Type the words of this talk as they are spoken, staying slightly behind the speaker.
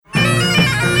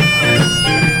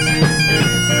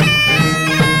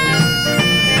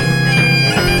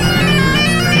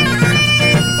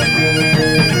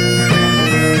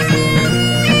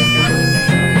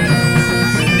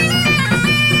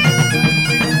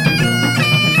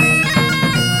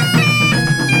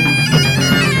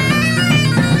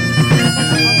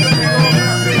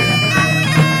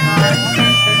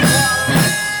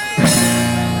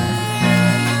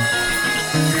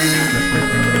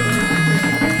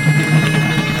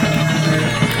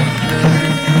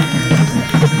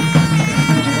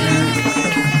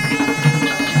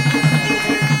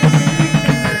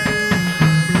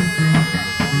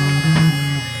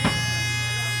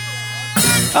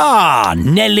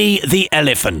Nelly the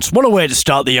Elephant. What a way to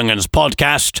start the Young'uns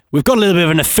podcast. We've got a little bit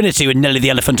of an affinity with Nelly the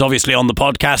Elephant, obviously, on the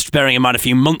podcast. Bearing in mind, a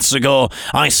few months ago,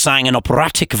 I sang an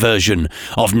operatic version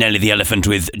of Nelly the Elephant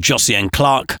with Josiane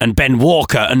Clarke and Ben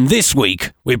Walker. And this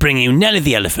week, we bring you Nelly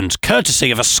the Elephant,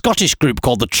 courtesy of a Scottish group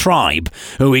called The Tribe,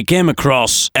 who we came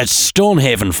across at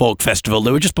Stonehaven Folk Festival.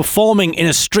 They were just performing in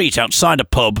a street outside a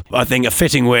pub. I think a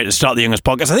fitting way to start the Young'uns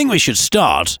podcast. I think we should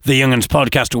start the Young'uns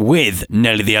podcast with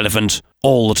Nelly the Elephant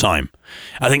all the time.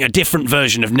 I think a different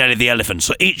version of Nelly the Elephant.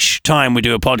 So each time we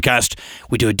do a podcast,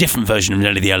 we do a different version of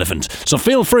Nelly the Elephant. So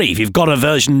feel free, if you've got a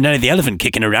version of Nelly the Elephant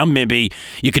kicking around, maybe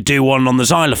you could do one on the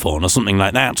xylophone or something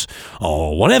like that,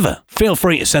 or whatever. Feel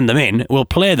free to send them in. We'll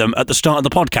play them at the start of the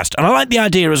podcast. And I like the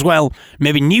idea as well,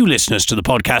 maybe new listeners to the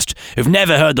podcast who've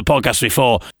never heard the podcast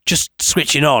before, just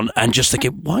switching on and just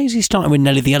thinking, why is he starting with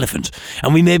Nelly the Elephant?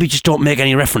 And we maybe just don't make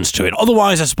any reference to it.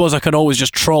 Otherwise, I suppose I could always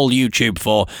just troll YouTube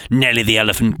for Nelly the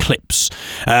Elephant clips.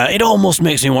 It almost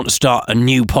makes me want to start a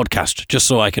new podcast just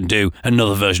so I can do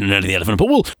another version of Nelly the Elephant. But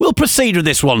we'll proceed with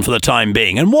this one for the time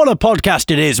being. And what a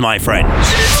podcast it is, my friends.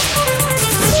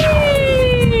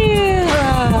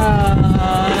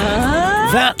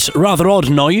 That rather odd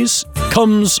noise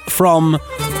comes from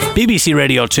BBC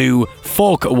Radio 2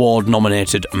 Folk Award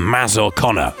nominated Maz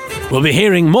O'Connor. We'll be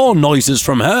hearing more noises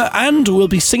from her, and we'll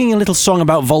be singing a little song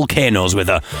about volcanoes with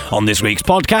her on this week's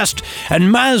podcast.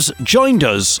 And Maz joined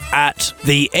us at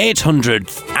the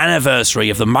 800th anniversary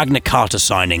of the Magna Carta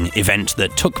signing event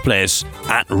that took place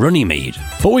at Runnymede.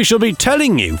 But we shall be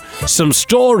telling you some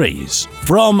stories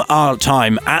from our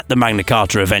time at the Magna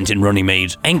Carta event in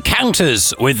Runnymede,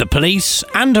 encounters with the police,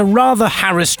 and a rather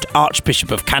harassed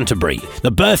Archbishop of Canterbury.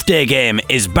 The birthday game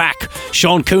is back.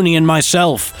 Sean Cooney and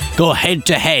myself go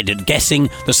head-to-head at guessing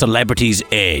the celebrity's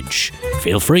age.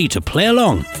 Feel free to play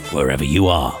along wherever you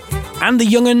are. And the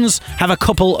Young'uns have a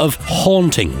couple of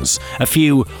hauntings, a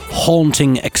few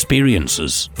haunting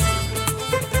experiences.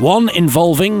 One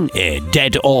involving a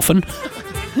dead orphan.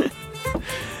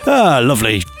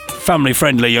 Lovely,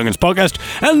 family-friendly Young'uns podcast.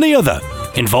 And the other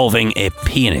involving a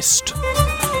pianist.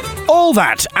 All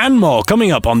that and more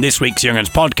coming up on this week's Young'uns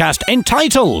podcast,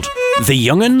 entitled The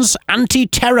Young'uns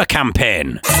Anti-Terror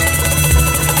Campaign.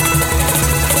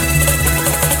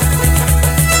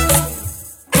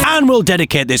 And we'll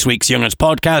dedicate this week's Young'uns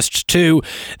podcast to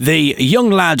the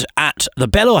young lad at the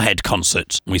Bellowhead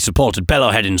concert. We supported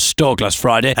Bellowhead in Stoke last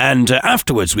Friday, and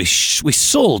afterwards we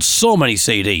sold so many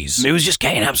CDs. It was just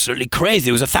getting absolutely crazy.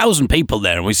 There was 1,000 people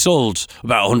there, and we sold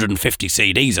about 150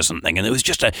 CDs or something, and there was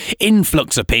just an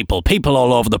influx of people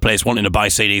all over the place wanting to buy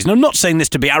CDs. And I'm not saying this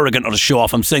to be arrogant or to show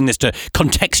off. I'm saying this to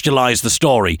contextualise the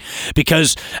story,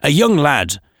 because a young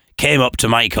lad came up to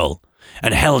Michael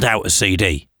and held out a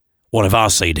CD. One of our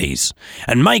CDs.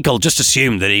 And Michael just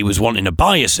assumed that he was wanting to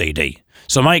buy a CD.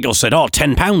 So Michael said,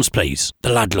 £10, please. The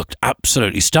lad looked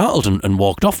absolutely startled and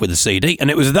walked off with the CD. And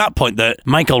it was at that point that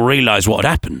Michael realised what had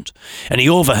happened. And he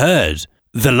overheard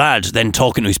the lad then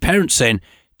talking to his parents saying,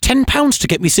 £10 to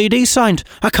get me CD signed.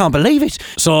 I can't believe it.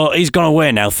 So he's gone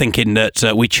away now thinking that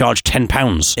we charge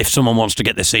 £10 if someone wants to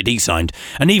get their CD signed.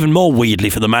 And even more weirdly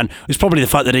for the man was probably the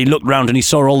fact that he looked round and he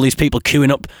saw all these people queuing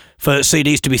up for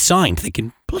CDs to be signed,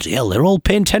 thinking, bloody hell, they're all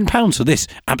paying £10 for this.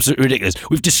 Absolutely ridiculous.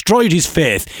 We've destroyed his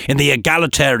faith in the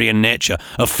egalitarian nature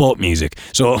of folk music.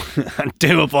 So I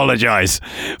do apologise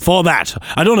for that.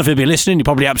 I don't know if he'll be listening. He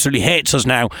probably absolutely hates us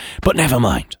now, but never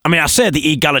mind. I mean, I say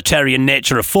the egalitarian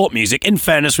nature of folk music. In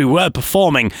fairness, we were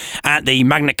performing at the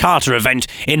Magna Carta event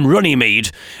in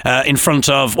Runnymede not in front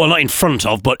of,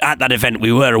 but at that event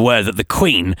we were aware that the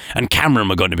Queen and Cameron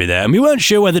were going to be there, and we weren't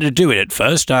sure whether to do it at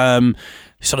first.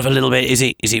 Sort of a little bit, is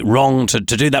it wrong to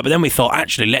do that? But then we thought,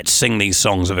 actually, let's sing these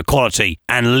songs of equality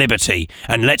and liberty,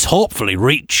 and let's hopefully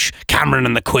reach Cameron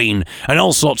and the Queen and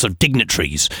all sorts of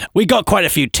dignitaries. We got quite a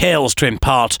few tales to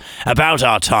impart about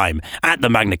our time at the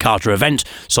Magna Carta event,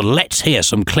 so let's hear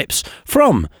some clips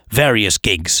from various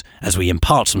gigs as we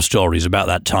impart some stories about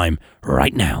that time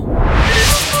right now.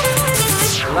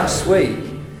 Last week,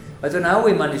 I don't know how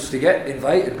we managed to get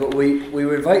invited, but we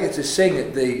were invited to sing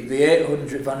at the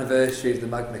 800th anniversary of the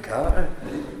Magna Carta.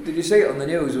 Did you see it on the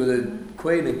news with the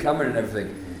Queen and Cameron and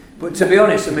everything? But to be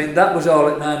honest, I mean, that was all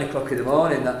at 9 o'clock in the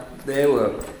morning that they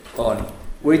were on.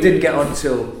 We didn't get on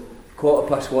till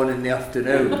 1:15 in the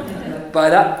afternoon. By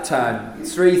that time,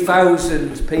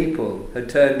 3,000 people had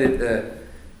turned into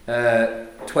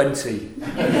 20.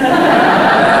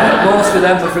 Most of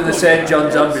them were from the St.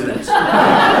 John's ambulance.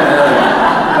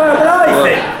 But I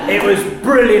think it was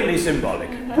brilliantly symbolic,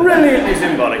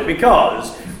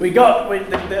 because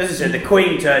as I said, the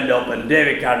Queen turned up and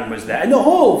David Cameron was there, and the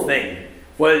whole thing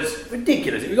was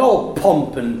ridiculous. It was all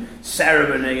pomp and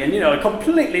ceremony and,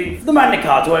 completely, the Magna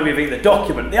Carta, whatever you think, the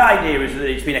document, the idea is that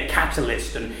it's been a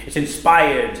catalyst and it's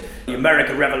inspired the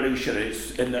American Revolution,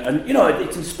 it's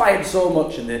inspired so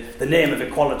much in the name of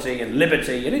equality and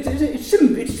liberty, and it's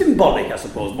symbolic, I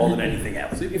suppose, more than anything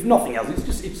else. If nothing else,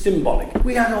 it's symbolic.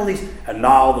 We had all these, and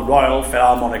now the Royal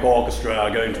Philharmonic Orchestra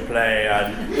are going to play,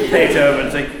 and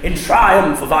Beethoven sing, in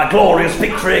triumph of our glorious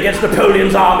victory against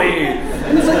Napoleon's army.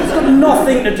 And it's got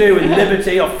nothing to do with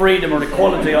liberty or freedom or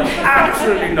equality, or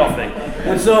absolutely nothing.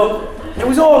 And so it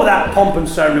was all of that pomp and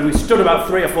ceremony. We stood about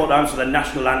 3 or 4 times for the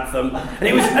national anthem,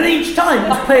 and each time it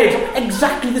was played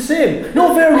exactly the same.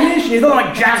 No variation. You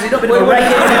don't jazz it up into a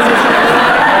reggae.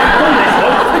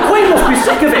 The Queen must be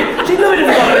sick of it. She'd love it if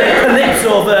we got a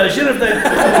calypso version of the.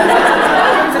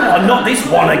 Oh, not this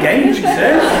one again, she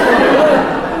says.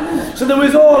 So there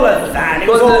was all of that. It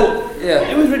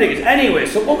was ridiculous. Anyway,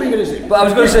 so what were you going to say? But I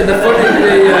was going to say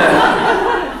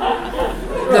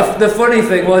the funny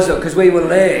thing was that because we were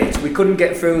late, we couldn't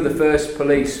get through the first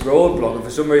police roadblock, and for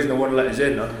some reason they wouldn't let us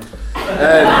in. But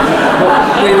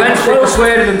we eventually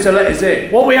persuaded them to let us in.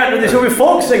 What we had to do, so we were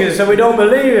folk singers, so we don't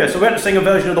believe you. So we had to sing a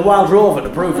version of the Wild Rover to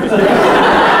prove it.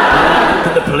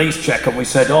 Did the police check and we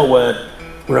said,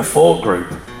 we're a folk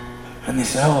group. And they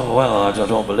said, oh, well, I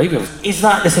don't believe it. Is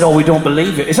that, they said, oh, we don't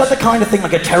believe it. Is that the kind of thing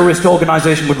like a terrorist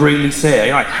organisation would really say?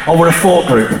 You're like, oh, we're a folk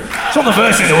group. It's not the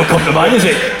first thing that would come to mind, is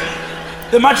it?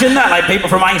 Imagine that, people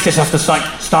from ISIS have to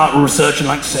start researching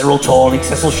Cyril Tawney,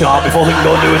 Cecil Sharp before they can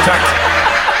go and do attacks.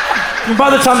 And by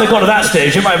the time they got to that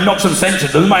stage, it might have knocked some sense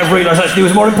into them. They might have realised actually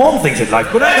there was more important things in life.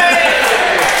 But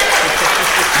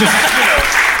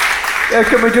yeah,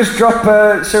 can we just drop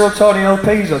Cyril Tawney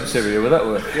LPs on Syria? Will that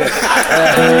work? Yeah.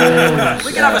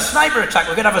 We could have a sniper attack.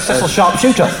 We could have a Cecil Sharp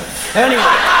shooter. Anyway.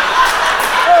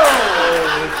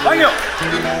 Hang on.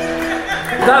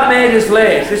 That made us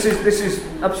late. This is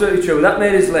absolutely true. That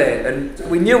made us late, and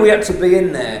we knew we had to be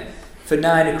in there for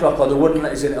 9 o'clock, or they wouldn't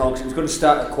let us in at all because it was going to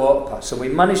start at 1:15. So we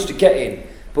managed to get in,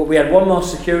 but we had one more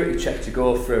security check to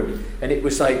go through, and it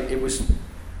was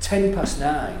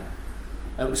 9:10.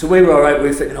 So we were all right. We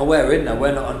were thinking, we're in now.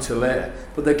 We're not until later.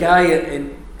 But the guy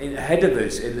in ahead of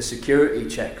us in the security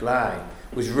check line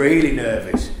was really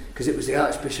nervous because it was the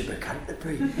Archbishop of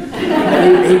Canterbury.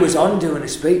 And he was on doing a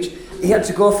speech. He had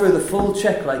to go through the full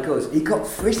check like us. He got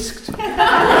frisked. It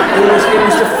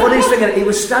was the funniest thing. And he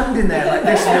was standing there like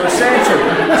this, and they were saying to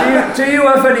him, do you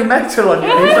have any metal on you?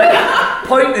 And he was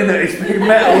pointing at his big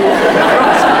metal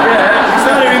cross. He's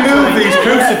trying to remove these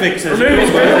crucifixes.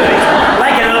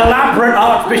 Like an elaborate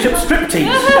Archbishop striptease.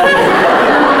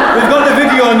 We've got the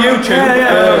video on YouTube.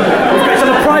 It's on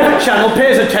a private channel.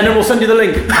 Pays a tenner. We'll send you the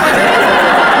link.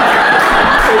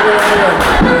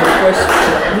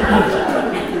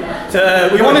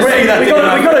 We want to see that.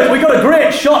 We got a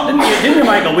great shot, didn't you,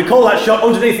 Michael? We call that shot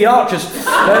underneath the arches.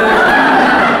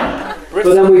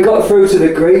 But then we got through to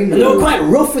the green. And they were quite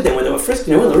rough with it when they were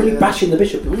frisking him. They were really bashing the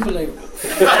bishop. It was unbelievable.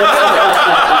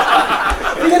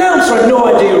 The announcer had no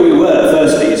idea who we were.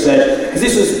 Firstly, he said, because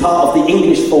this was part of the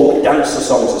English Folk Dancer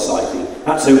Song Society.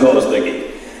 That's who got us the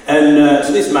gig. And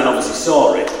so this man obviously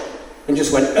saw it and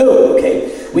just went, oh, okay.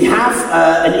 We have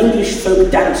an English folk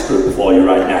dance group for you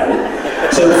right now.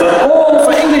 So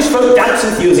for English folk dance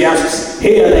enthusiasts,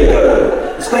 here they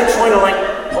go. It's like trying to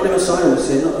pull him aside and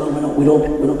say, no, we're not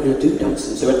going to do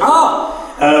dancing. So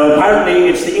apparently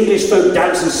it's the English folk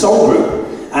dance and song group,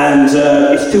 and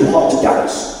it's too hot to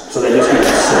dance, so they're just going to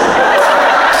sing.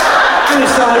 And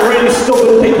it's really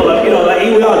stubborn people,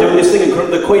 here we are doing this thing in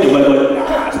front of the Queen, and we're going,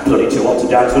 it's bloody too hot to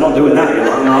dance. We're not doing that,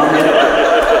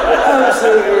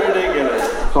 Absolutely ridiculous.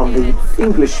 From the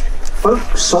English Folk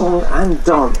Song and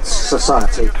Dance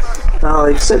Society. Now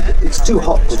they said it's too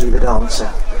hot to do the dancing,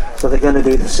 so they're going to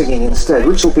do the singing instead,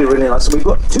 which will be really nice. So we've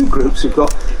got 2 groups. We've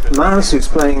got Maris, who's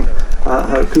playing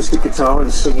her acoustic guitar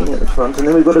and singing at the front, and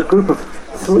then we've got a group of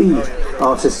 3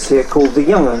 artists here called the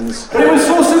Young Uns. But it was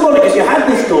so symbolic because you had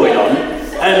this going on,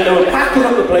 and they were packing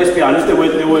up the place behind us. They were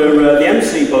the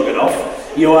MC buggered off.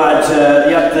 You had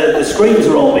the screens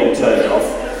were all being turned off.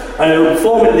 And they were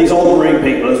performing to these ordinary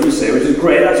people, as we say, which is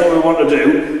great, that's what we want to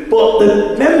do. But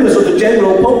the members of the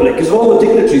general public, because all the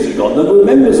dignitaries had gone, there were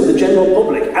members of the general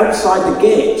public outside the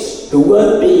gates who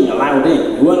weren't allowed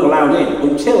in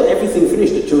until everything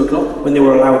finished at 2 o'clock when they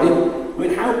were allowed in. I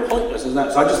mean, how pointless is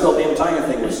that? So I just thought the entire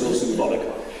thing was so symbolic.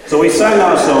 So we sang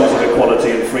our songs of equality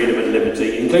and freedom and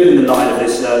liberty, including the line of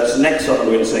this next song we're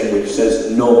going to sing, which says,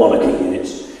 no monarchy in it.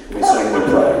 We sang with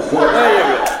pride. There you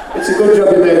go. It's a good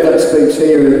job you made that speech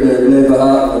here in the Labour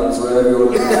Heartlands where everyone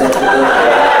can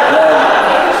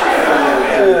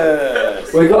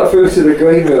we got through to the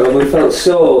green room and we felt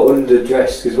so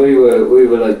underdressed because we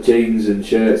were like jeans and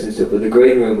shirts and stuff, but the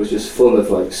green room was just full of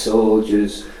like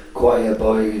soldiers, choir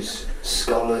boys,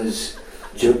 scholars,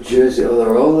 judges, they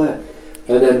were all there.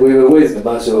 And then we were with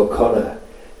Maz O'Connor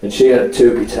and she had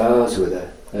 2 guitars with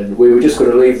her, and we were just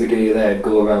going to leave the gear there and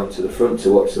go around to the front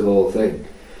to watch the whole thing.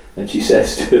 And she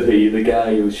says to the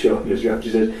guy who was showing us around,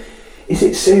 she says, "Is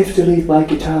it safe to leave my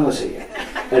guitars here?"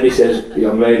 And he says,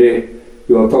 "Young lady,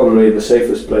 you are probably in the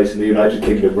safest place in the United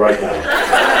Kingdom right now."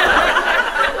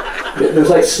 There was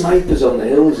like snipers on the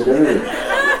hills and everything.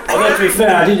 Although to be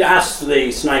fair, I did ask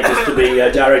the snipers to be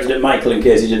directed at Michael in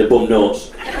case he did a bum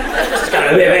nose. It's kind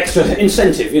of a bit of extra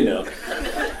incentive, you know.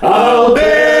 I'll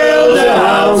build a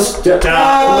house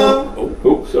down.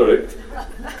 Oh, sorry.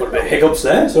 Got a bit of hiccups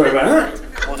there, sorry about that.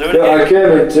 We'll do it No, again. I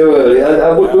came in too early.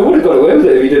 We would have got away with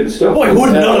it if he didn't stop. Oh, he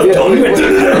would not have done.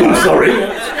 I'm sorry.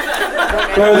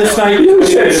 Where are the snipers? You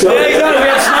said so. Yeah, exactly. We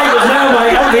have snipers now,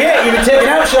 mate. Up the hit, you've been taken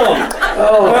out, Sean.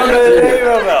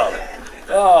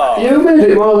 You made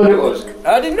it more than it was.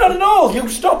 I did not at all. You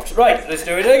stopped. Right, let's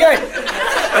do it again.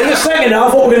 In the second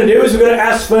half, what we're going to do is we're going to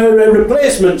ask for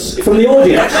replacements from the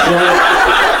audience.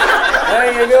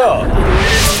 There you go.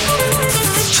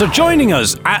 So joining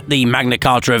us at the Magna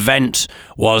Carta event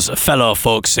was a fellow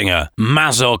folk singer,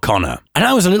 Maz O'Connor. And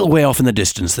I was a little way off in the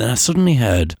distance, then I suddenly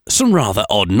heard some rather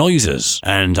odd noises.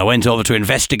 And I went over to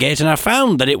investigate and I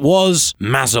found that it was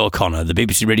Maz O'Connor, the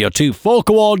BBC Radio 2 Folk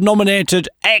Award nominated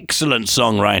excellent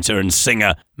songwriter and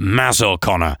singer, Maz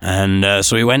O'Connor. And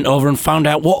so we went over and found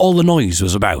out what all the noise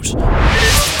was about.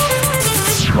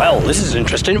 Well, this is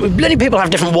interesting. Many people have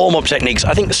different warm-up techniques.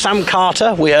 I think Sam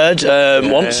Carter, we heard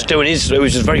once doing his, it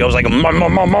was just very, I was like, mum,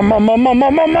 mum, mum, mum, mum, mum,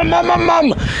 mum, mum, mum, mum,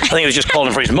 mum. I think he was just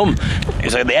calling for his mum. It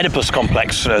was like the Oedipus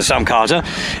complex, Sam Carter.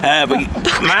 But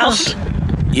Maz,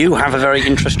 you have a very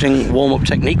interesting warm-up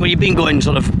technique where you've been going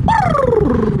sort of...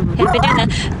 I've been doing that.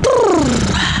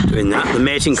 Doing that, the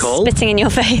mating call. Spitting in your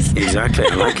face. Exactly,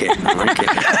 I like it.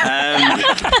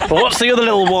 But what's the other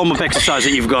little warm-up exercise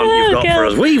that you've got for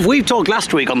us? We've talked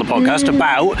last week on the podcast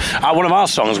about one of our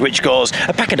songs, which goes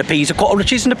a packet of peas, a quarter of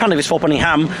cheese and a pound of his four-penny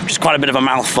ham, which is quite a bit of a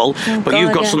mouthful. But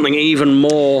you've got something even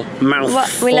more mouthful.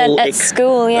 What we learned at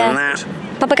school, yeah. Than that.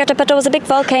 Popocatépetl was a big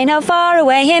volcano far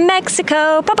away in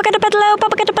Mexico.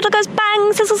 Popocatépetl goes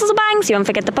bang, sizzle, bang. So you won't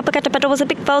forget that Popocatépetl was a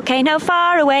big volcano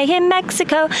far away in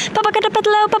Mexico.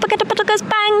 Popocatépetl goes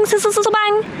bang, sizzle,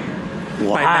 bang.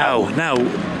 Wow. Now.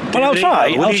 Well, I'll try.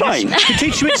 You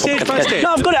teach me stage by stage.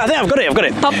 No, I've got it. I've got it. I've got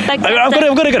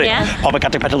it. Yeah.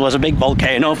 Popocatépetl was a big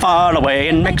volcano far away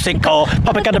in Mexico.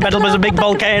 Popocatépetl was a big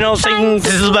volcano. Sing,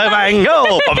 sizzle, bang,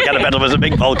 go. Popocatépetl was a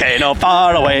big volcano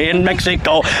far away in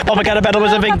Mexico. Popocatépetl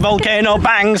was a big volcano.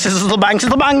 Bang, sizzle, bang,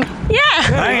 sizzle, bang. Yeah.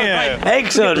 Thank you.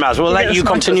 Excellent, Maz. We'll let you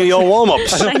continue your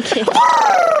warm-ups. Thank you.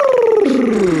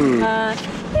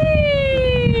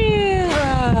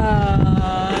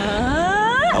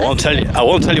 I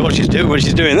won't tell you what she's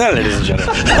doing there, ladies and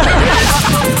gentlemen.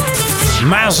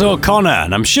 Maz O'Connor,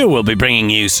 and I'm sure we'll be bringing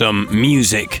you some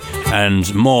music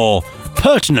and more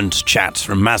pertinent chat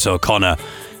from Maz O'Connor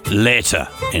later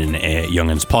in a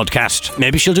Young'uns podcast.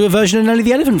 Maybe she'll do a version of Nelly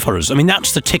the Elephant for us. I mean,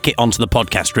 that's the ticket onto the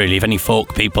podcast, really. If any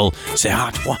folk people say,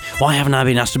 why haven't I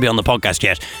been asked to be on the podcast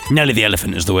yet? Nelly the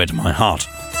Elephant is the way to my heart.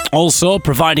 Also,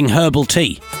 providing herbal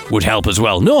tea would help as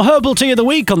well. No herbal tea of the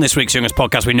week on this week's Young'uns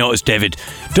podcast, we noticed, David.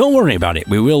 Don't worry about it.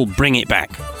 We will bring it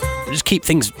back. Just keep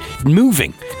things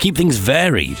moving. Keep things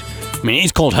varied. I mean, it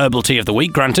is called Herbal Tea of the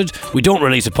Week, granted. We don't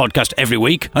release a podcast every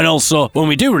week. And also, when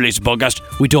we do release a podcast,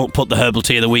 we don't put the Herbal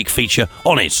Tea of the Week feature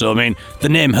on it. So, I mean, the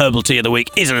name Herbal Tea of the Week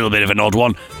is a little bit of an odd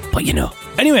one. But you know.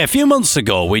 Anyway, a few months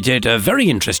ago, we did a very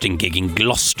interesting gig in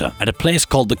Gloucester at a place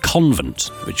called The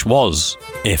Convent, which was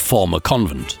a former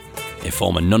convent. A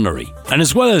former nunnery. And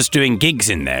as well as doing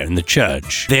gigs in there in the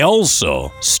church, they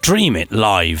also stream it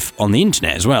live on the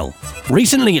internet as well.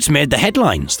 Recently it's made the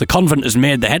headlines. The convent has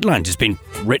made the headlines. It's been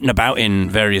written about in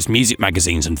various music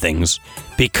magazines and things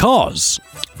because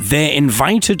they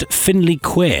invited Finlay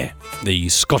Quaye, the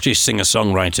Scottish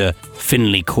singer-songwriter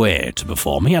Finlay Quaye, to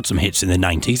perform. He had some hits in the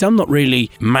 90s. I'm not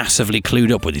really massively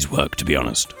clued up with his work, to be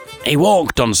honest. He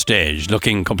walked on stage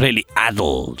looking completely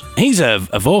addled. He's a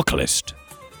vocalist.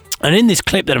 And in this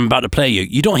clip that I'm about to play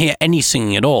you don't hear any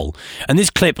singing at all. And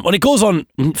this clip, well, it goes on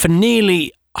for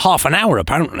nearly half an hour,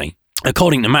 apparently.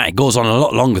 According to Matt, it goes on a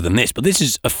lot longer than this, but this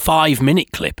is a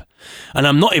 5-minute clip. And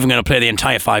I'm not even going to play the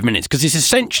entire 5 minutes, because it's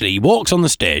essentially, he walks on the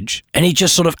stage, and he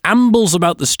just sort of ambles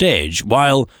about the stage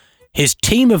while his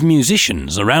team of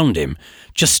musicians around him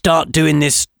just start doing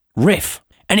this riff.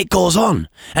 And it goes on,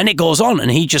 and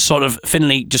he just sort of,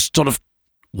 Finlay just sort of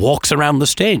walks around the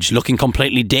stage looking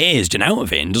completely dazed and out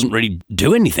of it and doesn't really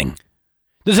do anything.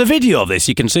 There's a video of this,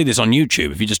 you can see this on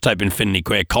YouTube if you just type in Finley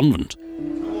Quaye Convent.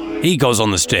 He goes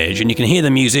on the stage and you can hear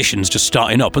the musicians just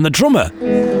starting up, and the drummer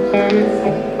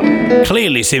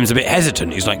clearly seems a bit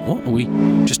hesitant. He's like, what, are we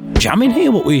just jamming here?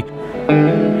 What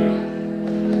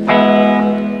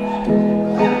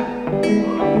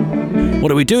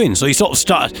are we doing? So he sort of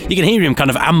starts, you can hear him kind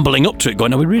of ambling up to it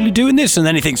going, are we really doing this? And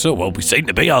then he thinks, oh, well, we seem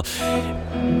to be.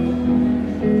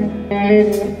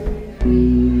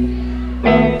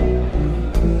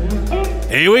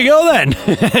 Here we go then.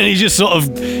 And he just sort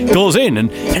of goes in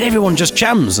and everyone just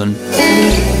jams and...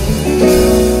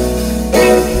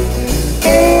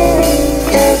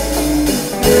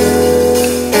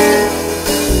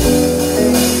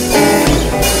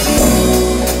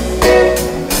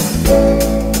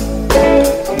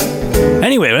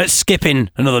 Anyway, let's skip in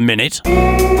another minute.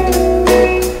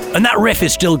 And that riff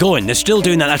is still going. They're still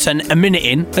doing that. That's a minute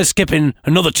in. Let's skip in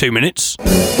another 2 minutes.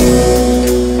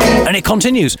 And it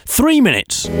continues. 3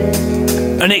 minutes.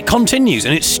 And it continues.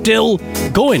 And it's still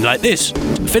going like this.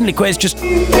 Finley Quaye's just,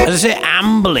 as I say,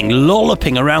 ambling,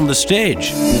 lolloping around the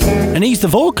stage. And he's the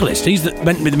vocalist. He's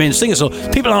meant to be the main singer. So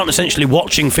people aren't essentially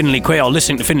watching Finley Quaye or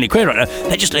listening to Finley Quaye right now.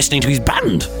 They're just listening to his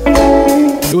band,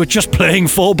 who are just playing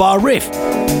 4-bar riff.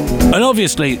 And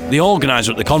obviously, the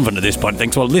organiser at the convent at this point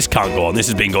thinks, well, this can't go on. This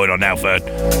has been going on now for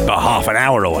about half an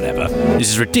hour or whatever. This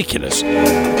is ridiculous.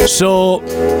 So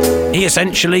he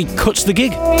essentially cuts the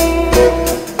gig.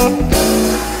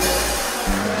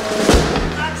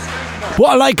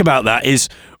 What I like about that is,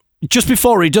 just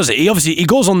before he does it, he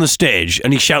goes on the stage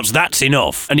and he shouts, that's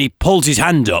enough. And he holds his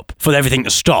hand up for everything to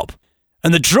stop.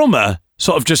 And the drummer...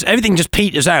 sort of just, everything just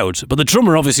peters out. But the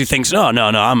drummer obviously thinks, no,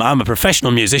 I'm a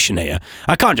professional musician here.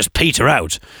 I can't just peter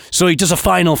out. So he does a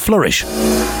final flourish.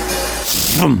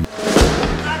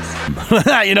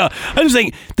 You know, I just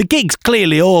think, the gig's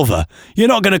clearly over. You're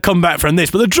not going to come back from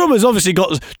this. But the drummer's obviously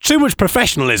got too much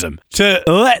professionalism to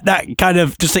let that kind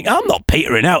of just think, I'm not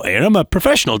petering out here. I'm a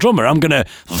professional drummer. I'm going to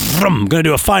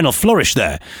do a final flourish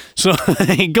there. So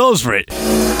he goes for it.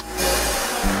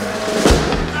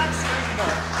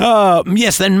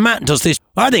 Yes, then Matt does this,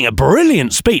 I think, a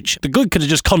brilliant speech. The gig could have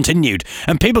just continued,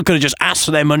 and people could have just asked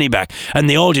for their money back, and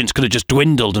the audience could have just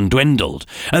dwindled and dwindled.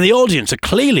 And the audience are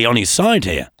clearly on his side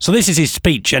here. So this is his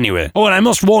speech anyway. Oh, and I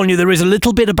must warn you, there is a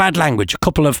little bit of bad language, a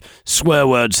couple of swear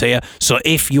words here. So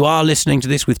if you are listening to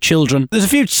this with children, there's a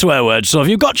few swear words. So if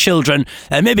you've got children,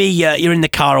 maybe you're in the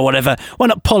car or whatever, why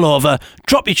not pull over,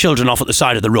 drop your children off at the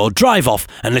side of the road, drive off,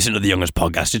 and listen to the Youngers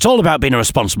podcast. It's all about being a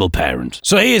responsible parent.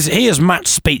 So here's Matt's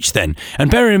speech then,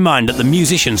 and bear in mind that the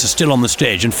musicians are still on the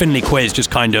stage and Finley Quaye's just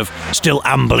kind of still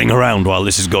ambling around while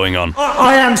this is going on.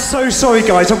 I am so sorry,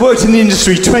 guys. I've worked in the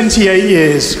industry 28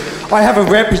 years. I have a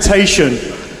reputation,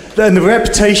 and the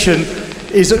reputation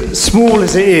is as small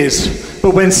as it is,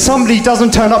 but when somebody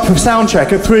doesn't turn up for sound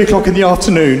check at 3 o'clock in the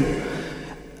afternoon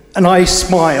and I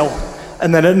smile,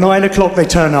 and then at 9 o'clock they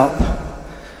turn up,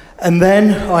 and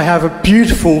then I have a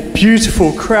beautiful,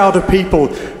 beautiful crowd of people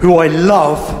who I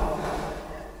love,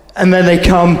 and then they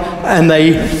come and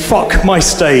they fuck my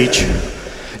stage.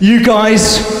 You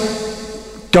guys,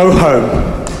 go home.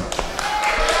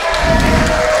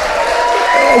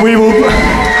 We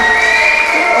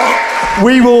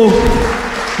will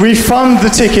refund the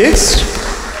tickets,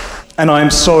 and I'm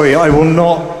sorry, I will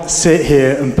not sit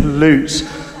here and pollute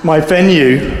my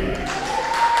venue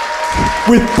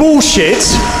with bullshit.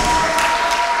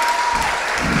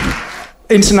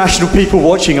 International people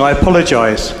watching, I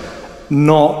apologise.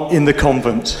 Not in the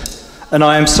convent. And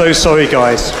I am so sorry,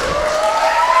 guys.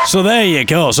 So there you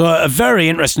go. So a very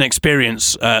interesting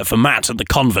experience for Matt at the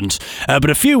convent. But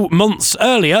a few months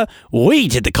earlier, we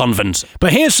did the convent.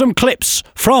 But here's some clips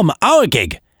from our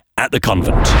gig at the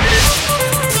convent. I'm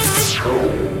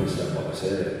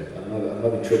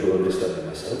having trouble understanding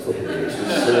myself. It's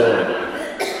just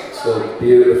so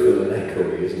beautiful and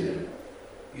echoey, isn't it?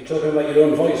 You're talking about your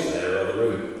own voice there, or the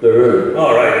room? The room.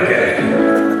 Oh, right, okay.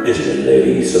 Isn't it,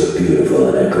 lady, so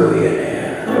beautiful and echoey in here?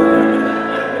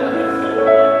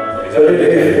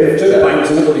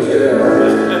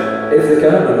 If they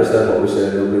can't understand what we're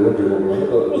saying, they'll be wondering what we're on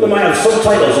about. Well, they might have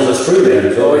subtitles on the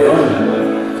streaming, so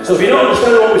if you don't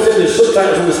understand what we're saying, there's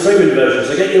subtitles on the streaming version,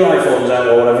 so get your iPhones out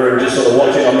or whatever and just sort of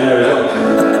watch it on there as well.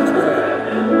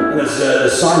 And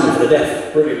there's Simon for the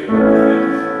deaf. Brilliant.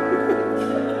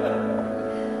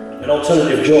 And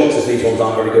alternative jokes, as these ones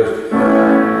aren't very good.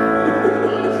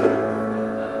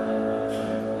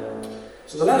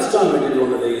 So the last time we did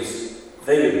one of these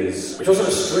things, which wasn't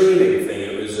a streaming thing,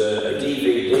 it was a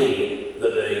DVD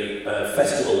that the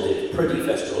festival did, Pretty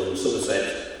Festival in Somerset,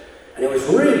 and it was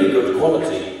really good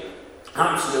quality,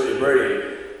 absolutely brilliant.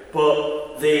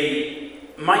 But the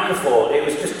microphone, it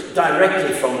was just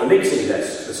directly from the mixing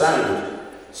desk, the sound.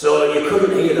 So you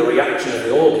couldn't hear the reaction of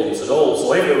the audience at all.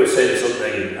 So if they were saying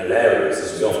something hilarious,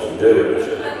 as we often do, and I'm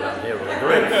sure people around here will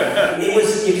agree, you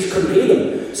just couldn't hear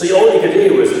them. So all you could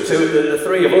hear was the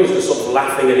three of us just sort of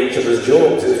laughing at each other's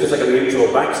jokes. It was just like a mutual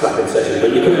backslapping session,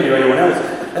 but you couldn't hear anyone else.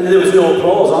 And there was no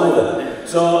applause either.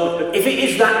 So if it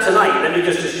is that tonight, let me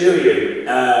just assure you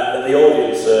that the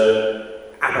audience are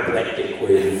apoplectic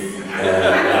with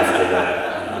laughter there.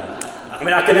 I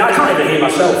mean, I can't even hear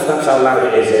myself, that's how loud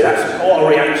it is here, that's what a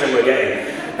reaction we're getting.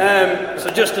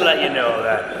 So just to let you know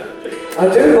that. I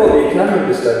do hope you can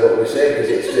understand what we're saying, because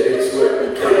it's you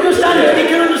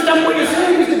can understand what you're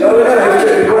saying, Mr.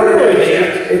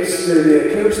 It's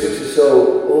the acoustics are so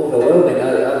overwhelming.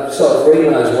 I've sort of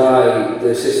realised why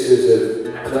the Sisters of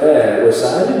Clare were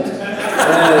silent.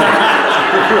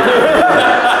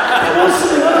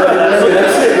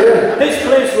 This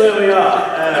place where we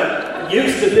are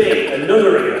used to be a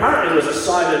nunnery. Apparently it was a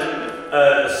silent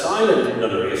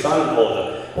nunnery, a silent order.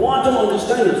 But what I don't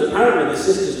understand is apparently the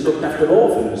sisters looked after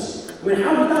orphans. I mean,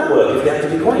 how would that work if they had to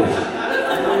be quiet?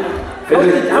 How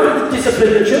did they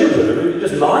discipline the children? I mean,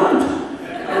 just mind?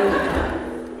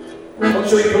 What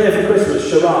shall we play for Christmas?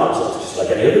 Charades? That's just like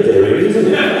any other day, really, isn't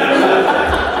it?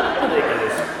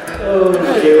 Oh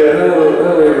dear,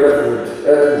 how irreverent.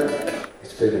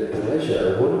 It's been a pleasure,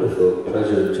 a wonderful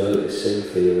pleasure and joy to sing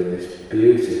for you in this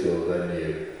beautiful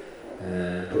venue.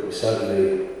 But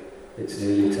sadly, it's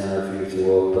nearly time for you to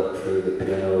walk back through the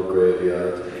piano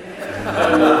graveyard.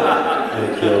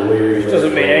 Make your weary. Which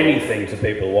doesn't mean anything to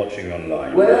people watching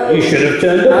online. Well, you should have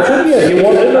turned up, shouldn't you? You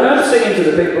wanted I'm singing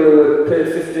to the people who paid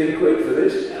 15 quid for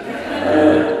this.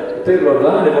 The people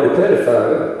online have only paid a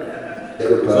 £5.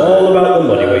 It's all about the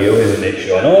money with you, isn't it,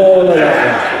 Sean? All about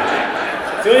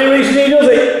that. It's the only reason he does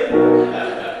it.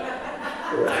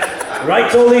 He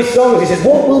writes all these songs. He says,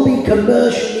 what will be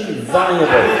commercially viable?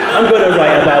 I'm going to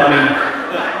write about me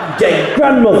dead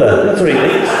grandmother. That's what he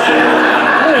thinks.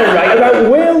 I'm going to write about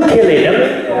whale killing. I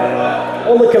mean,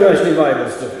 all the commercially viable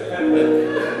stuff.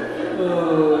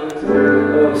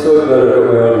 I'm so glad I got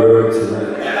my own room tonight.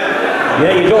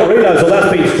 Yeah, you don't realise, well,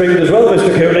 that's been streamed as well,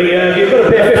 Mr. Cooney. You've got to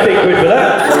pay 15 quid for that.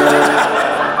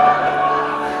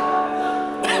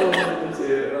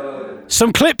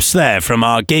 Some clips there from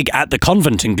our gig at the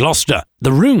convent in Gloucester.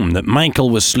 The room that Michael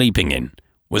was sleeping in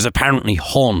was apparently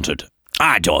haunted.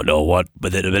 I don't know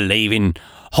whether to believe in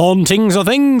hauntings or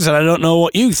things, and I don't know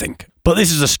what you think. But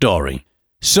this is a story.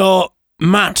 So,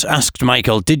 Matt asked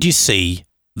Michael, did you see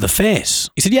the face?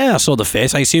 He said, yeah, I saw the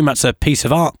face. I assume that's a piece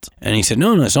of art. And he said,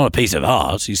 no, it's not a piece of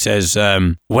art. He says,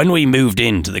 when we moved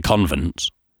into the convent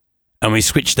and we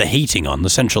switched the heating on, the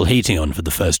central heating on for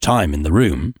the first time in the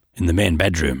room, in the main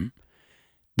bedroom,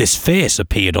 this face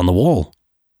appeared on the wall.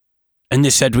 And they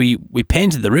said, we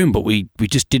painted the room, but we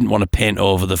just didn't want to paint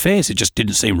over the face. It just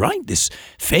didn't seem right. This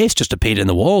face just appeared in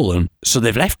the wall, and so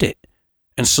they've left it.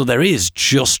 And so there is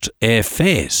just a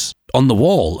face on the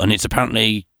wall, and it's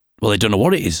apparently, well, they don't know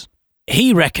what it is.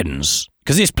 He reckons,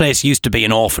 because this place used to be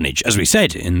an orphanage, as we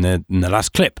said in the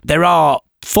last clip, there are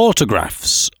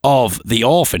photographs of the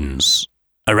orphans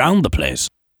around the place.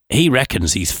 He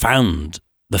reckons he's found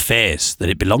the face that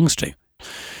it belongs to.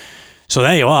 So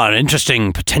there you are, an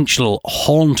interesting potential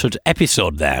haunted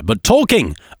episode there. But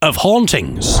talking of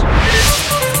hauntings. I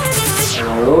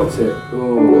wrote it,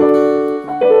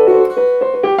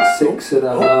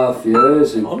 6.5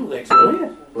 years ago.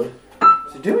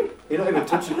 What's he doing? You're not even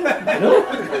touching it? No.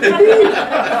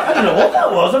 I don't know what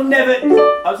that was. I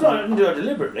didn't do it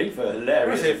deliberately for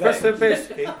hilarious effect. Press the bass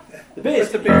key. The bass?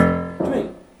 Press the bass. What do you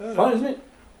mean? Fine, isn't it?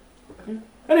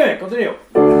 Anyway, continue.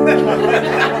 I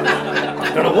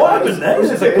don't know what happened there.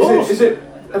 Is it?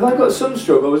 Have I got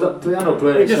sunstroke, or was that piano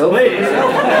playing itself? He just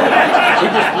played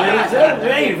itself.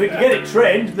 Hey, if we can get it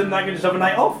trained, then I can just have a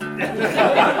night off. Oh,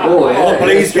 yeah. Oh,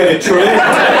 please get it trained.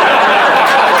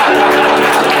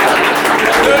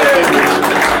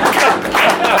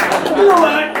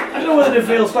 I don't know whether to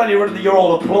feel slightly that you're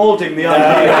all applauding the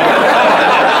idea.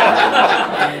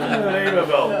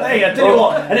 Hey, I tell you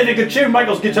what, and if you could tune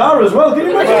Michael's guitar as well, can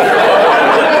you imagine?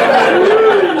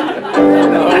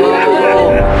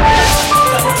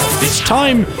 This It's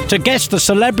time to guess the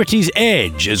celebrity's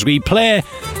age as we play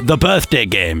the birthday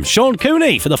game. Sean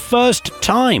Cooney, for the first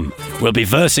time, will be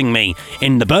versing me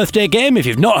in the birthday game. If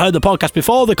you've not heard the podcast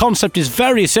before, the concept is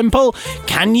very simple.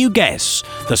 Can you guess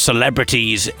the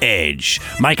celebrity's age?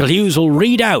 Michael Hughes will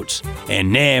read out a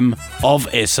name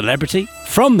of a celebrity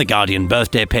from the Guardian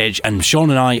birthday page, and Sean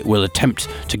and I will attempt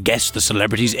to guess the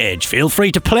celebrity's age. Feel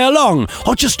free to play along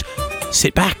or just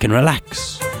sit back and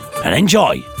relax and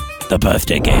enjoy the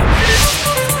birthday game.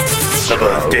 The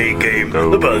birthday game.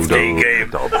 The birthday game.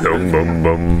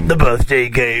 The birthday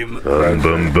game.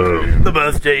 The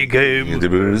birthday game.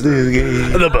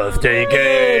 The birthday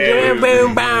game.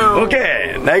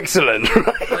 Okay, excellent.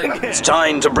 It's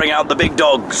time to bring out the big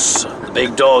dogs. The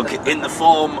big dog in the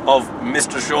form of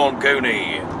Mr. Sean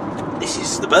Cooney. This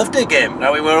is the birthday game.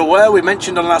 Now, we were aware, we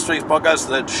mentioned on last week's podcast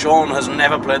that Sean has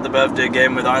never played the birthday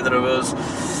game with either of us.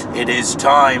 It is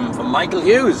time for Michael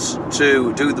Hughes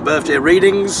to do the birthday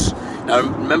readings. Now,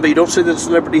 remember, you don't say the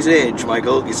celebrity's age,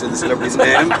 Michael. You say the celebrity's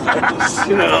name.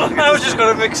 You know. I was just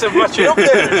going to mix and match it up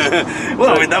there.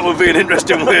 Well, I mean, that would be an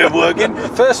interesting way of working.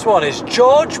 First one is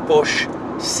George Bush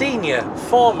Senior,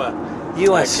 former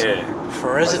US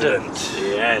President.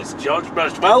 Yes, George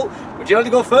Bush. Well, would you like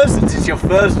to go first since it's your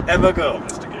first ever go,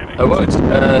 Mr. Cooney? I would.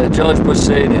 George Bush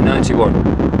Senior, 91.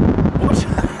 What?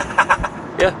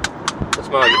 Yeah, that's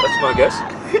my guess.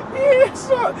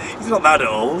 He's not that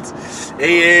old.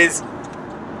 He is...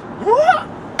 What?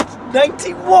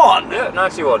 91? Yeah,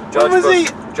 91.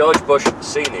 George Bush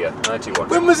Senior, 91.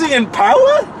 When was he in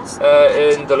power?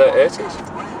 In the late 80s.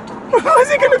 Why is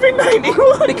he going to be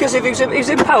 91? Because if he was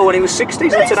in power when he was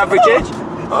 60s, that's an average age.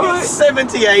 He's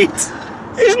 78.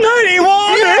 He's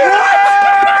 91! Yeah.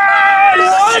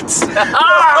 What?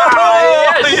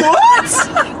 What?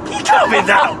 He can't be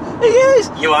that. He is.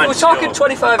 You are We're talking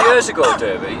 25 years ago,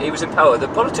 Davey. He was in power. The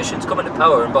politicians come into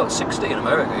power in about 60 in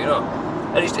America, you know.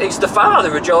 And he's the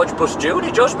father of George Bush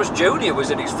Jr. George Bush Jr. was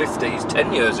in his 50s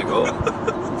 10 years ago.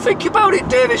 Think about it,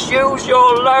 Davis. Use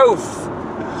your loaf.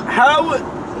 How...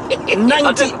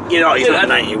 90... You know, he's not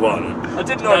 91. I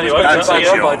didn't know he was about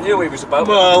to I knew he was about.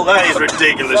 Well, that is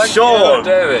ridiculous, Sean.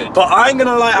 David. But I'm going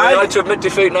to Would you like to admit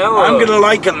defeat now? I'm going to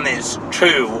liken this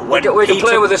to when we can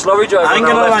play with this lorry driver. I'm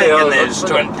going to liken this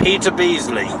to when Peter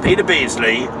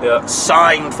Beasley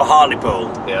signed for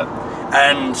Hartlepool. Yeah.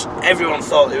 And everyone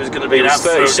thought it was going to be an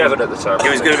absolutely... 37 at the time. It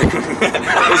was going to be,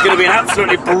 it was going to be an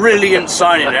absolutely brilliant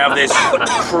signing to have this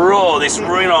pro, this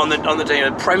on the team,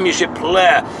 a Premiership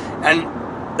player, and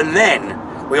then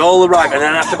we all arrived, and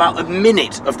then after about a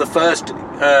minute of the first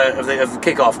of the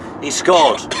kickoff, he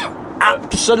scored.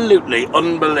 Absolutely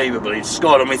unbelievable. He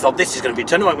scored, and we thought this is going to be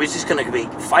turnaround. This is going to be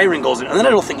firing goals, and then I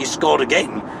don't think he scored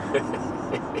again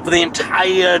for the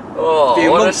entire few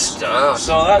months. Start.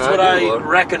 So that's what I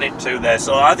reckon it to there.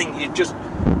 So I think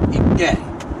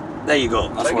there you go.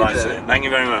 That's what I say. Thank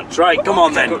you very much. Right, come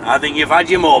on then. I think you've had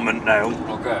your moment now.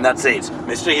 Okay. And that's it,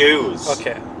 Mr. Hughes.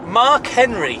 Okay. Mark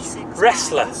Henry,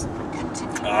 wrestler.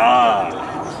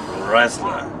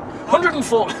 Wrestler.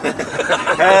 104.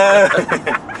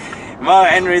 Mark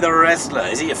Henry, the wrestler.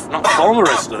 Is he not a former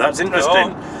wrestler? That's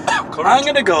interesting. I'm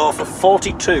going to go for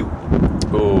 42.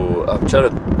 Oh, I'm trying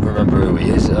to remember who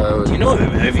he is. Do you know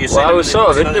him? Have you seen him? I was sort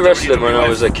of into wrestling when I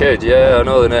was a kid. Yeah, I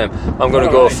know the name. I'm going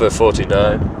to go for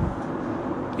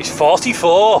 49. He's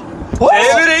 44. What?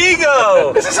 David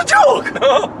Ego. Is this a joke?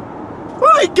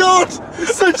 My God!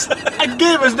 Such a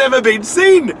game has never been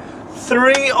seen.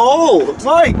 3-all.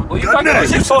 My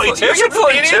goodness. You said 42. You said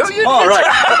 42. Oh, right.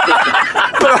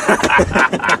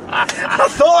 I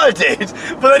thought I did,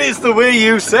 but then it's the way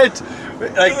you said.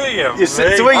 Like, it's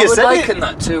the way you said it. I would liken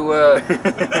that to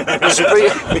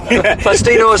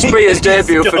Faustino Espria's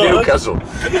debut for Newcastle.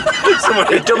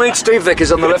 Dominic Steve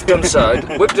Vickers on the left-hand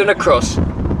side, whipped in a cross,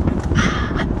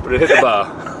 but it hit the bar.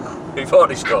 He thought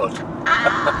he scored.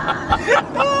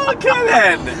 Okay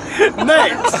then.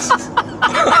 Next.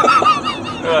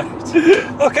 Right.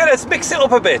 Okay, let's mix it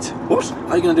up a bit. What? How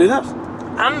are you going to do that?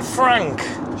 Anne Frank.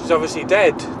 She's obviously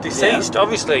dead. Deceased,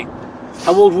 obviously.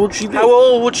 How old would she be? How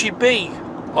old would she be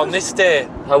on this day?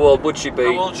 How old would she be?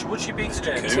 How old would she be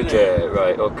today? Today,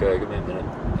 right, okay, give me a minute.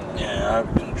 Yeah,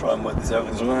 I'm going to try and work this out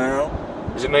as well.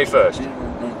 Is it me first?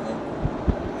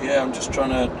 Yeah, I'm just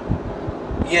trying to...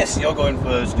 Yes, you're going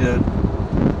first, yeah.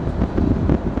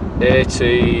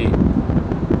 84.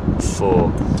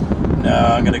 No,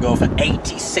 I'm going to go for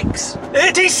 86.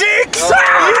 86! Oh.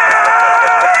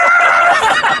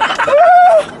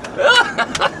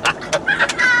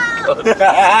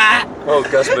 Oh,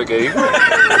 Gus McGee.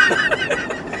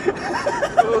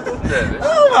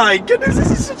 Oh my goodness,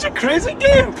 this is such a crazy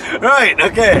game. Right,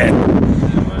 okay.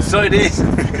 So it is.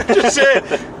 Just say,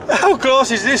 how close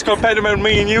is this compared to when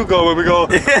me and you go? When we go,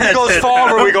 he goes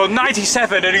forward, and we go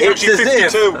 97, and he's actually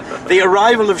 52. The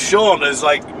arrival of Sean has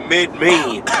like made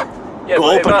me Yeah, go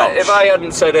but up a notch. if I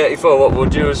hadn't said 84, what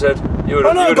would you have said? You would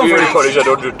have probably said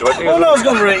 120. Oh no, I was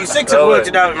going for 86. I worked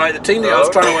it out in like the team that I was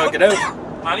trying to work it out.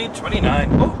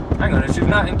 1929. Oh, hang on, it's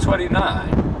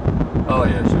 1929. Oh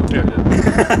yeah, sure.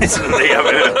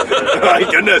 My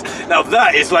goodness. Now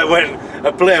that is like when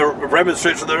a player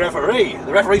remonstrates with the referee.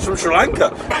 The referee's from Sri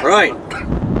Lanka. Right.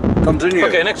 Continue.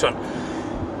 Okay, next one.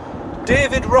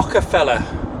 David Rockefeller,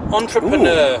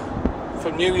 entrepreneur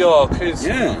from New York, who's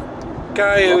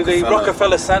guy who the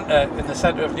Rockefeller Center in the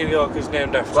centre of New York is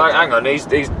named after. Well, hang on, he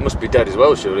must be dead as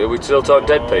well, surely. Are we still talking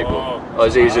dead people? Or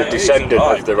is he a descendant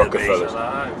of the Rockefellers?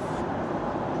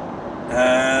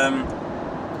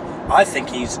 I think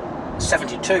he's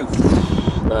 72.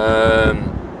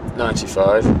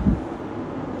 95.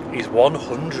 He's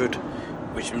 100.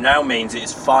 Which now means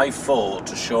it's 5-4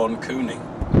 to Sean Cooney.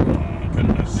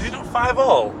 Goodness. Is he not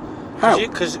 5-all? How?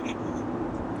 Because It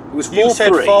was 4-3. you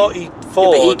said 44, Yeah,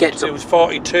 but he gets it was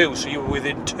 42, so you were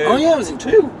within 2. Oh yeah, I was in 2.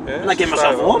 Yeah, And I gave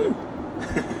myself 1.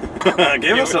 I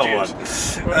gave myself 1.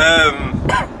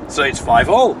 So it's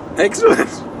 5-all. Excellent.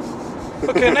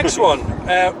 Okay, next one.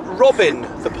 Robin,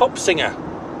 the pop singer.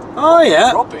 Oh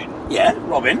yeah. Robin? Yeah,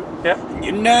 Robin. Yeah.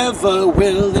 You never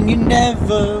will, and you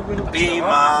never will be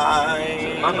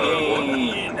mine.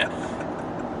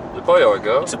 The boy or a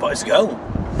girl? It's a boy's girl.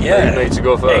 Yeah. You need to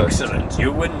go first. Excellent.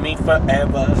 You and me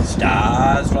forever,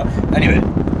 stars. Anyway.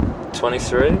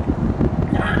 23?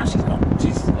 Nah, she's not.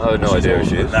 I have no idea who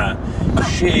she is.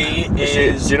 She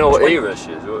is. Do you know what era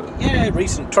she is? Yeah,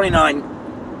 recent. 29.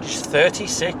 She's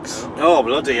 36. Oh,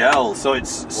 bloody hell. So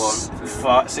it's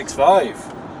 6-5.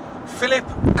 Philip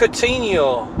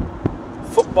Coutinho,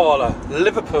 footballer,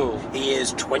 Liverpool. He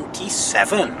is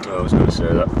 27. I was going to say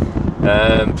that.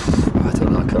 I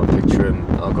don't know, I can't picture him.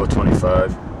 I'll go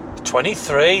 25.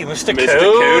 23, Mr.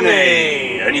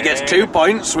 Cooney. And he gets 2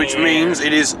 points, which means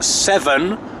it is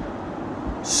 7-6.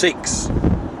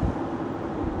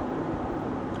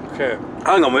 Okay.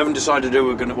 Hang on, we haven't decided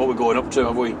what we're going up to,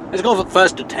 have we? Let's go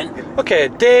first to 10. Okay,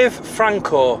 Dave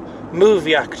Franco,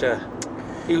 movie actor.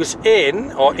 He was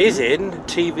in, or is in,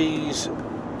 TV's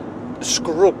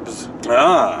Scrubs.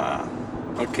 Ah.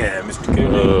 Okay, Mr.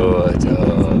 Cooney. Oh, I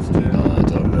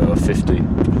don't know. 50.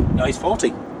 No, he's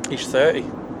 40. He's 30.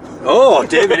 Oh,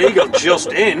 David Eagle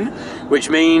just in, which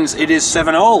means it is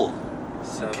 7-all.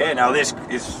 Okay, now this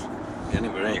is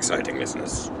getting very exciting,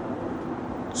 listeners.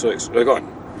 So, go on.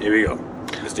 Here we go.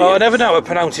 Mr. I never know how to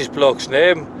pronounce his bloke's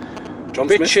name. John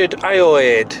Richard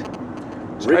Ayoade.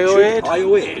 Richard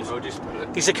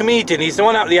Ayoade. He's a comedian. He's the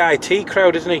one out of the IT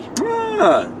crowd, isn't he?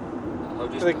 Ah.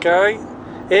 The guy.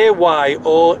 Ayoade.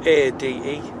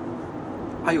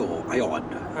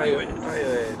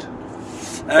 Ayoade.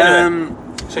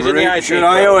 So he's in the IT Richard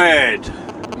crowd. Ayoade.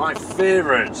 My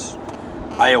favourite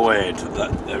Ayoade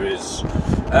that there is.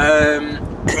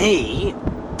 He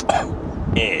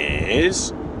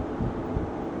is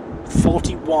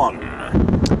 41.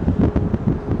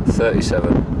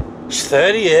 37. It's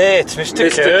 38, Mr.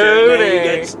 Cooney Cooney.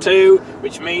 gets 2,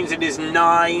 which means it is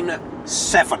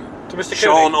 9-7. To Mr.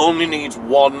 Sean Cooney. only needs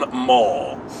 1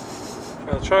 more.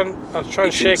 I'll try and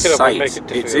shake it up and make it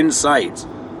difficult. It's in sight.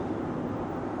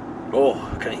 Oh,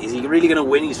 is he really going to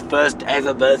win his first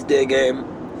ever birthday game?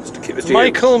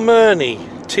 Michael Murney,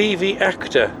 TV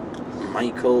actor.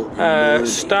 Michael Murney.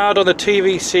 Starred on the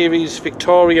TV series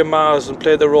Victoria Mars and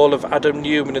played the role of Adam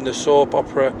Newman in the soap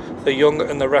opera The Young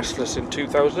and the Restless in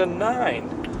 2009.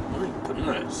 My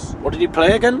goodness. What did he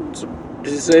play again?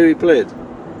 Did he say who he played?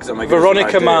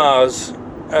 Veronica Mars.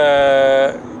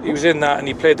 He was in that and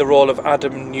he played the role of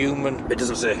Adam Newman. It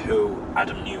doesn't say who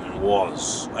Adam Newman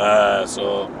was.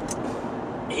 So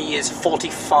he is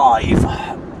 45.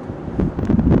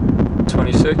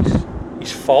 26.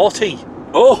 He's 40.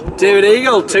 Oh, David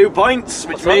Eagle, 2 points,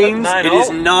 which means it is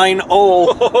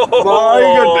 9-all. My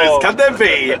goodness, can there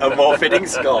be a more fitting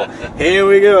score? Here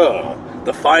we go.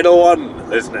 The final one,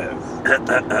 listeners.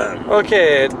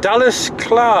 Okay, Dallas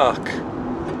Clark,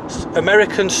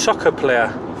 American soccer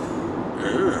player.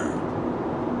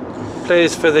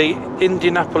 Plays for the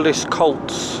Indianapolis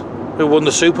Colts, who won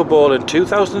the Super Bowl in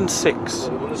 2006. They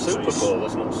won the Super Bowl,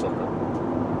 that's not soccer.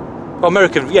 Oh,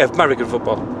 American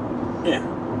football. Yeah.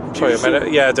 Sorry,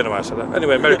 yeah, I don't know why I said that.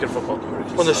 Anyway, American football.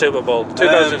 Won the Super Bowl,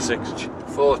 2006.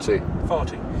 40.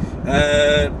 40.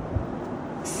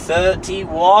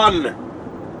 31.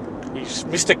 He's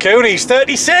Mr. Cooney, he's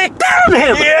 36. Damn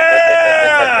him!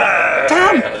 Yeah!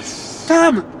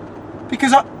 Damn!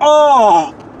 Because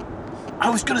I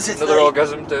was going to say Another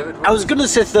orgasm, David. I was going to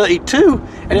say 32,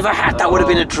 and if I had, that would have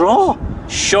been a draw.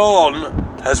 Sean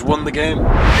has won the game.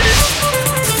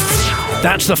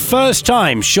 That's the first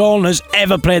time Sean has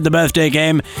ever played the birthday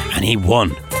game, and he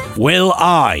won. Will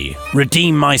I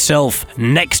redeem myself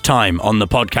next time on the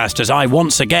podcast as I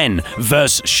once again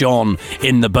verse Sean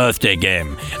in the birthday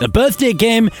game? The birthday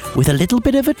game with a little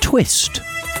bit of a twist.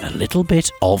 A little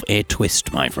bit of a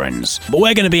twist, my friends. But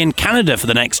we're going to be in Canada for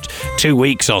the next 2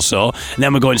 weeks or so. And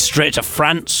then we're going straight to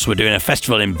France. We're doing a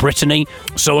festival in Brittany.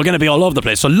 So we're going to be all over the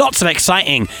place. So lots of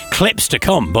exciting clips to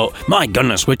come. But my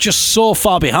goodness, we're just so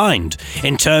far behind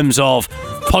in terms of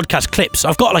podcast clips.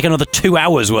 I've got like another 2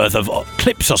 hours worth of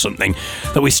clips or something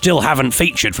that we still haven't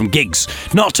featured from gigs.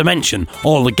 Not to mention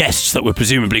all the guests that we're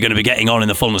presumably going to be getting on in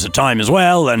the fullness of time as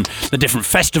well. And the different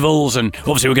festivals. And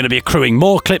obviously we're going to be accruing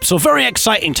more clips. So very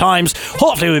exciting times.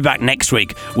 Hopefully we'll be back next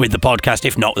week with the podcast.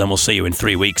 If not, then we'll see you in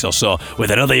 3 weeks or so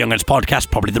with another Young'uns podcast,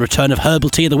 probably the return of Herbal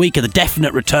Tea of the Week, and the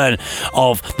definite return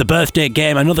of the birthday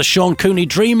game, another Sean Cooney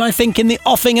dream, I think, in the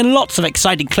offing, and lots of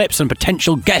exciting clips and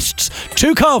potential guests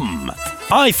to come.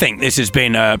 I think this has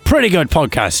been a pretty good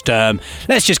podcast.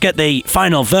 Let's just get the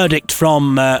final verdict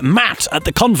from Matt at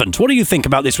the convent. What do you think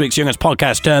about this week's Young'uns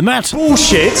podcast, Matt?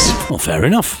 Bullshit. Well, fair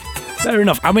enough. Fair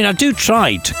enough. I mean, I do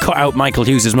try to cut out Michael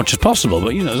Hughes as much as possible,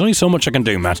 but, there's only so much I can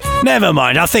do, Matt. Never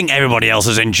mind. I think everybody else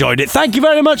has enjoyed it. Thank you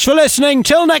very much for listening.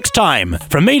 Till next time,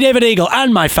 from me, David Eagle,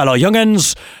 and my fellow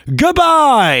Young'uns,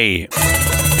 goodbye!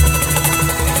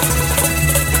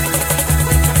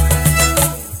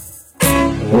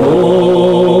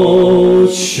 Oh,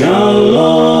 shalom,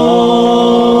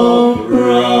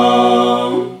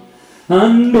 brown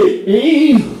and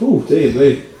me. Oh, dear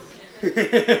me.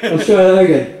 Let's try that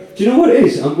again. Do you know what it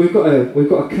is? We've got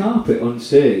a carpet on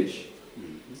stage,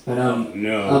 and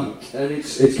and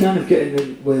it's kind of getting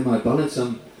in the way of my balance.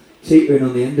 I'm teetering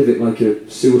on the end of it like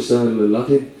a suicidal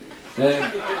Aladdin.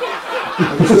 I'm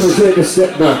just going to take a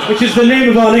step back. Which is the name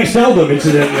of our next album,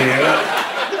 incidentally.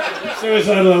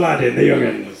 Suicidal Aladdin, the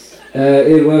Young'uns.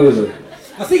 Where was I?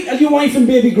 I think, have your wife and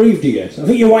baby grieved you yet? I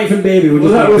think your wife and baby were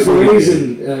just... Well, that was the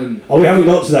reason... we haven't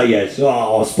got to that yet.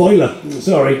 Oh, spoiler.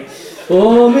 Sorry.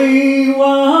 Oh, me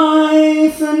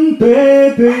wife and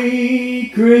baby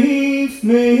grieve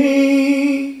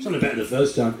me. Sounded better the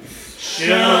first time.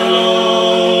 Shalom.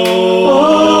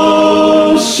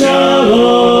 Oh,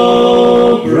 shalom.